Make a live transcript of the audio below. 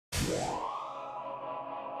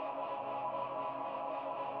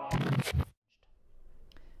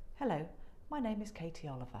My name is Katie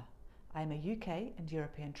Oliver. I am a UK and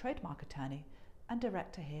European trademark attorney and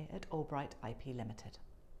director here at Albright IP Limited.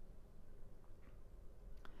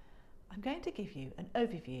 I'm going to give you an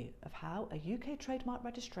overview of how a UK trademark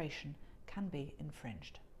registration can be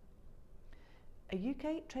infringed. A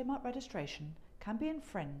UK trademark registration can be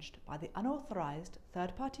infringed by the unauthorised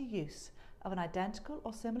third-party use of an identical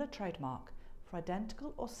or similar trademark for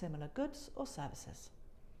identical or similar goods or services.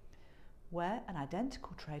 Where an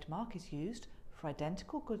identical trademark is used for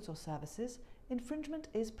identical goods or services, infringement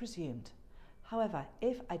is presumed. However,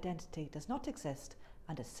 if identity does not exist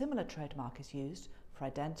and a similar trademark is used for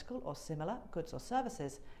identical or similar goods or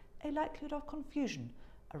services, a likelihood of confusion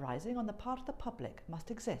arising on the part of the public must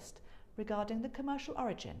exist regarding the commercial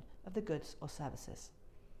origin of the goods or services.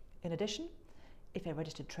 In addition, if a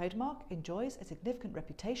registered trademark enjoys a significant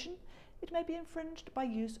reputation, it may be infringed by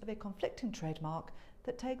use of a conflicting trademark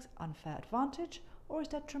that takes unfair advantage or is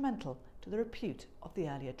detrimental to the repute of the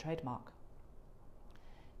earlier trademark.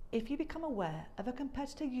 If you become aware of a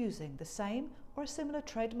competitor using the same or a similar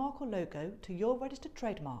trademark or logo to your registered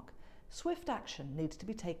trademark, swift action needs to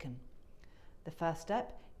be taken. The first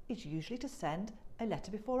step is usually to send a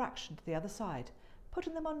letter before action to the other side,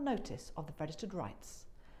 putting them on notice of the registered rights.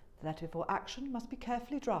 The letter before action must be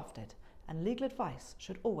carefully drafted and legal advice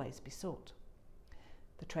should always be sought.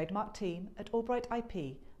 The trademark team at Albright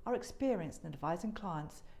IP are experienced in advising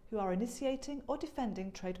clients who are initiating or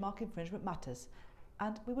defending trademark infringement matters,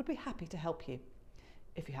 and we would be happy to help you.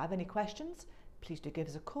 If you have any questions, please do give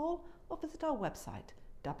us a call or visit our website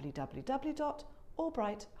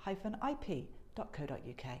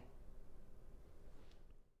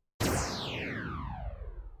www.albright-ip.co.uk.